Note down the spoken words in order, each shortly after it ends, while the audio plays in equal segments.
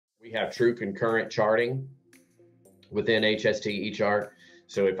We have true concurrent charting within HST chart.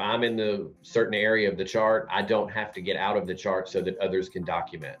 So if I'm in the certain area of the chart, I don't have to get out of the chart so that others can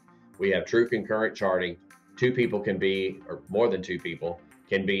document. We have true concurrent charting. Two people can be, or more than two people,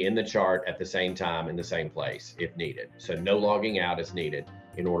 can be in the chart at the same time in the same place if needed. So no logging out is needed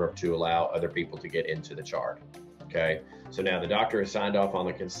in order to allow other people to get into the chart. Okay, so now the doctor has signed off on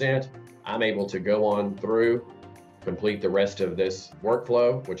the consent. I'm able to go on through, complete the rest of this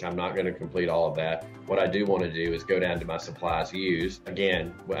workflow, which I'm not going to complete all of that. What I do want to do is go down to my supplies used.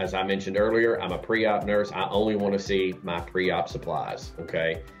 Again, as I mentioned earlier, I'm a pre-op nurse. I only want to see my pre-op supplies,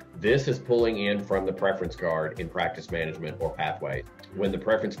 okay? This is pulling in from the preference card in practice management or pathways. When the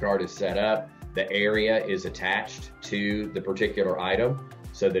preference card is set up, the area is attached to the particular item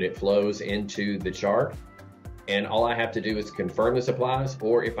so that it flows into the chart. And all I have to do is confirm the supplies,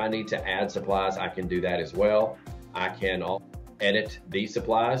 or if I need to add supplies, I can do that as well. I can edit these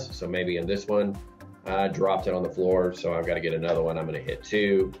supplies. So maybe in this one, I dropped it on the floor, so I've got to get another one. I'm going to hit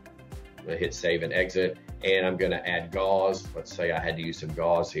 2. I'm going to hit save and exit, and I'm going to add gauze. Let's say I had to use some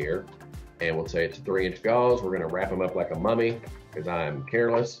gauze here, and we'll say it's 3-inch gauze. We're going to wrap them up like a mummy because I'm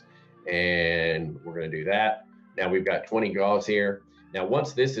careless, and we're going to do that. Now we've got 20 gauze here. Now,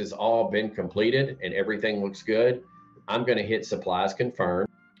 once this has all been completed and everything looks good, I'm going to hit supplies confirm.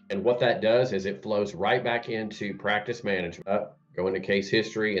 And what that does is it flows right back into practice management, go into case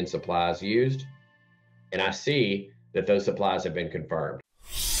history and supplies used. And I see that those supplies have been confirmed.